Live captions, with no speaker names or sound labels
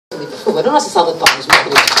Jean-Philippe, por favor, a nossa salva de palmas, meu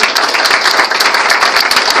querido.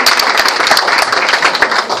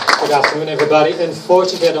 Good afternoon, everybody.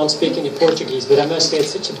 Unfortunately, I don't speak any Portuguese, but I must say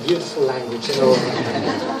it's such a beautiful language. You know,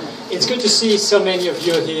 it's good to see so many of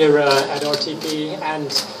you here at RTP, and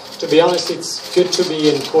to be honest, it's good to be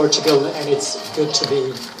in Portugal, and it's good to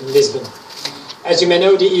be in Lisbon. As you may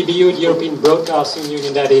know, the EBU, the European Broadcasting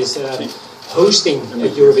Union, that is hosting a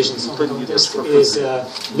Eurovision Song Contest, is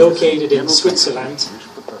located in Switzerland.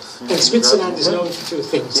 And Switzerland is known for two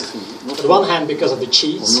things. On the one hand, because of the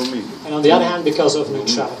cheese, and on the other hand, because of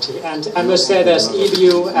neutrality. And I must say that as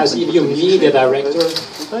EBU media director,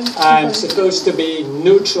 I'm supposed to be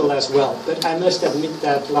neutral as well. But I must admit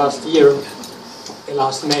that last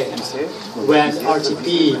May, when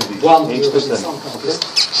RTP won the Eurovision Song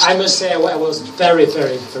Contest, I must say I was very,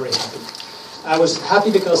 very, very happy. I was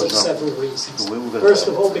happy because of several reasons. First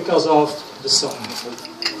of all, because of the song.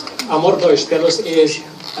 Amor Dois Pelos is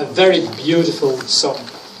a very beautiful song.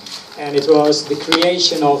 And it was the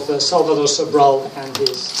creation of Salvador Sobral and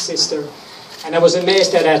his sister. And I was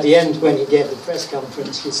amazed that at the end, when he gave the press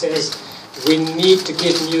conference, he says, we need to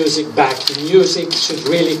give music back. The music should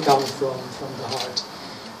really come from the heart.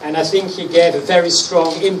 And I think he gave a very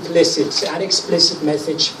strong implicit and explicit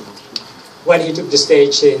message when he took the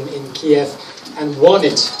stage in Kiev and won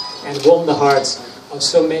it, and won the hearts of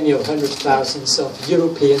so many of hundreds of thousands of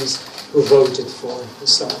Europeans who voted for the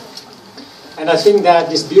song. And I think that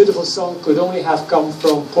this beautiful song could only have come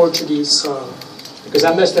from Portuguese soil. Because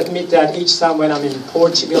I must admit that each time when I'm in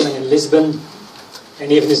Portugal and in Lisbon,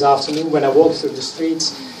 and even this afternoon when I walk through the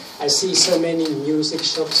streets, I see so many music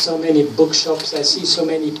shops, so many bookshops, I see so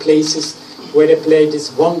many places where they play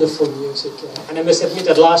this wonderful music. And I must admit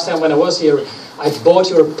that last time when I was here, I bought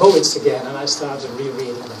your poets again and I started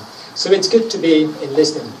rereading them. So it's good to be in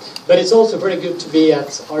Lisbon. But it's also very good to be at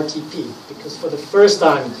RTP, because for the first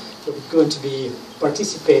time we're going to be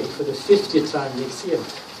participating for the 50th time next year.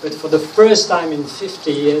 But for the first time in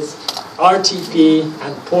 50 years, RTP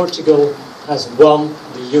and Portugal has won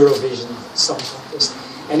the Eurovision Song Contest.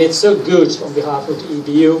 And it's so good on behalf of the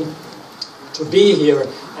EBU to be here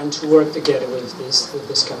and to work together with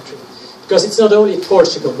this country. Because it's not only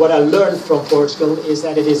Portugal. What I learned from Portugal is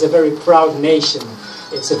that it is a very proud nation.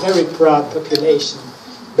 It's a very proud population.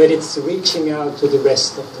 But it's reaching out to the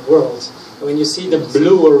rest of the world. When you see the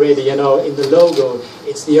blue already, you know, in the logo,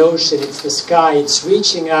 it's the ocean, it's the sky, it's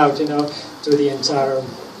reaching out, you know, to the entire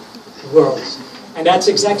world. And that's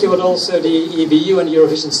exactly what also the EBU and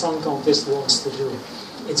Eurovision Song Contest wants to do.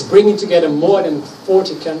 It's bringing together more than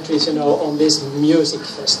 40 countries, you know, on this music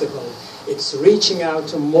festival. It's reaching out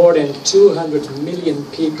to more than 200 million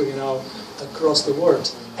people, you know, across the world.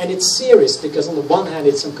 And it's serious, because on the one hand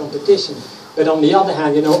it's some competition, but on the other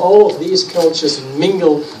hand, you know, all of these cultures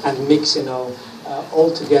mingle and mix, you know,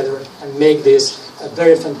 all together and make this a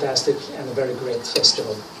very fantastic and a very great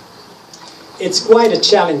festival. It's quite a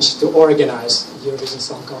challenge to organize the Eurovision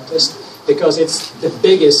Song Contest, because it's the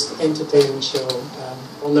biggest entertainment show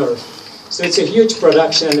on earth. So it's a huge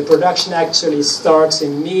production, and the production actually starts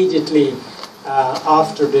immediately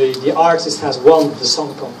after the artist has won the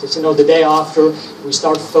song contest. You know, the day after, we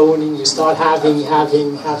start phoning, we start having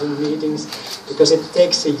meetings, because it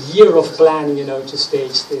takes a year of planning, you know, to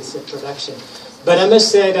stage this production. But I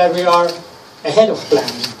must say that we are ahead of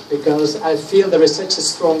planning, because I feel there is such a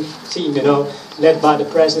strong team, you know, led by the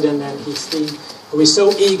president and his team, who is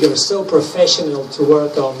so eager, so professional to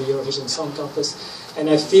work on the Eurovision Song Contest. And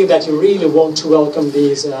I feel that you really want to welcome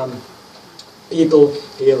these people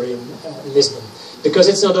here in Lisbon. Because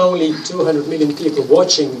it's not only 200 million people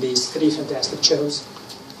watching these three fantastic shows.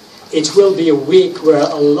 It will be a week where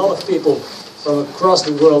a lot of people from across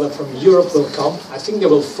the world and from Europe will come. I think they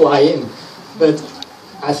will fly in. But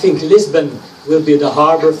I think Lisbon will be the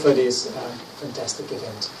harbor for this fantastic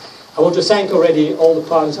event. I want to thank already all the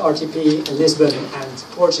partners, RTP, Lisbon and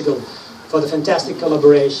Portugal, for the fantastic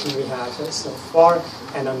collaboration we have so far,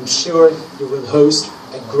 and I'm sure you will host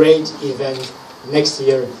a great event next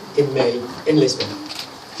year in May in Lisbon.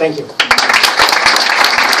 Thank you.